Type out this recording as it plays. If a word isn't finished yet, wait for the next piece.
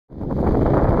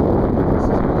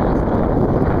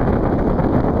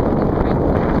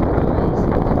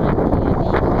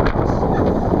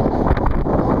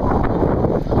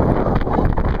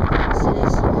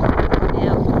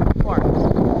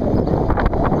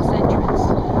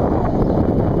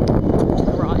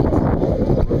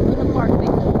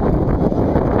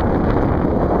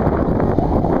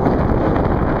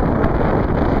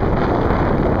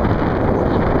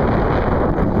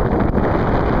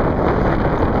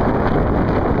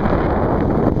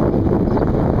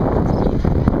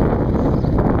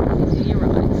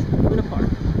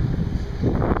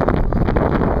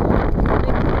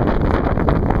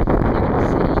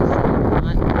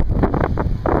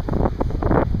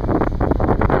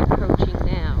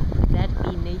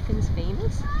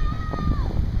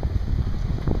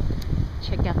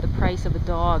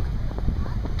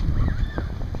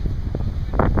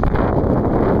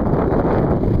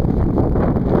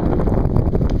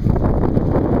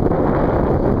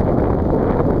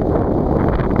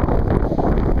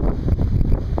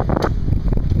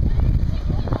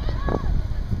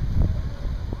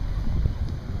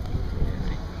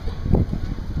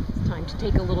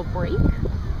break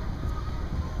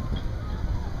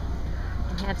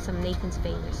and have some Nathan's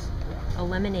Famous. A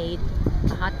lemonade,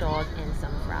 a hot dog, and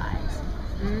some fries.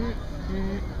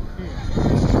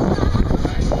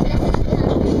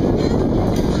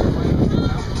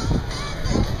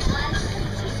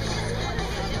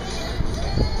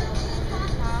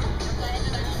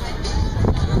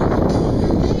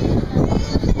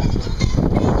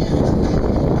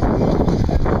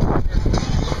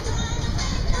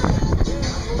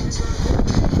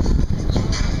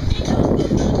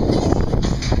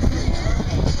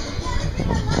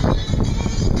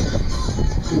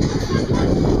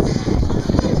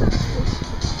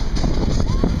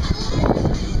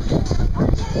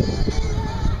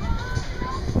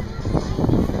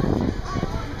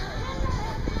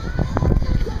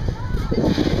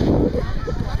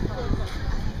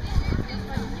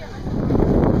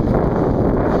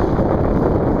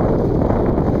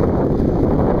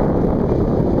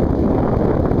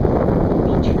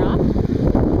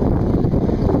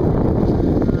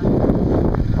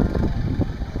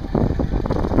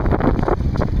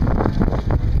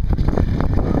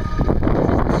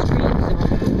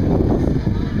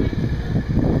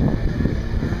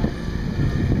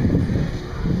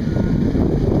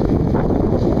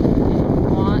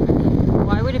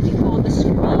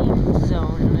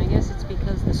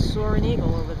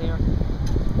 Over there.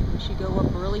 You should go up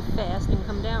really fast and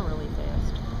come down really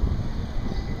fast.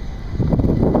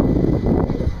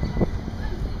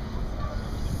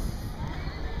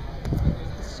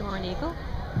 The Soaring Eagle.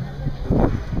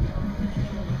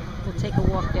 We'll take a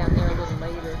walk down there a little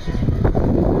later.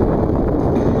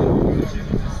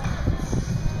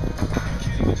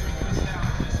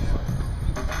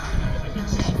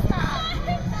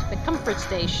 The Comfort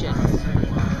Station.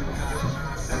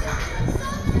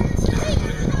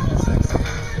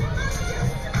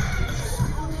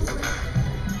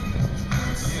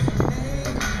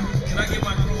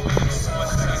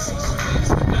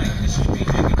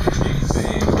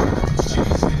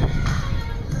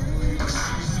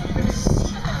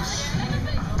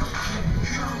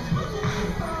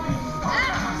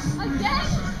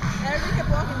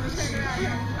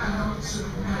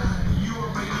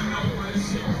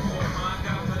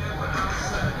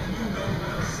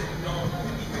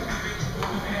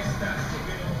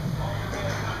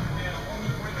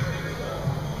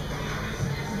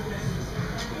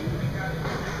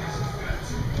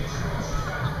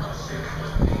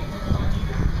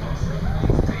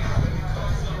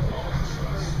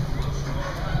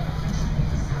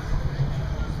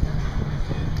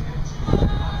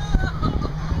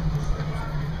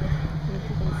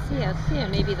 Yeah,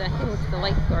 maybe the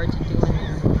lifeguards are doing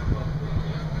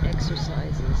their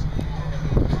exercises.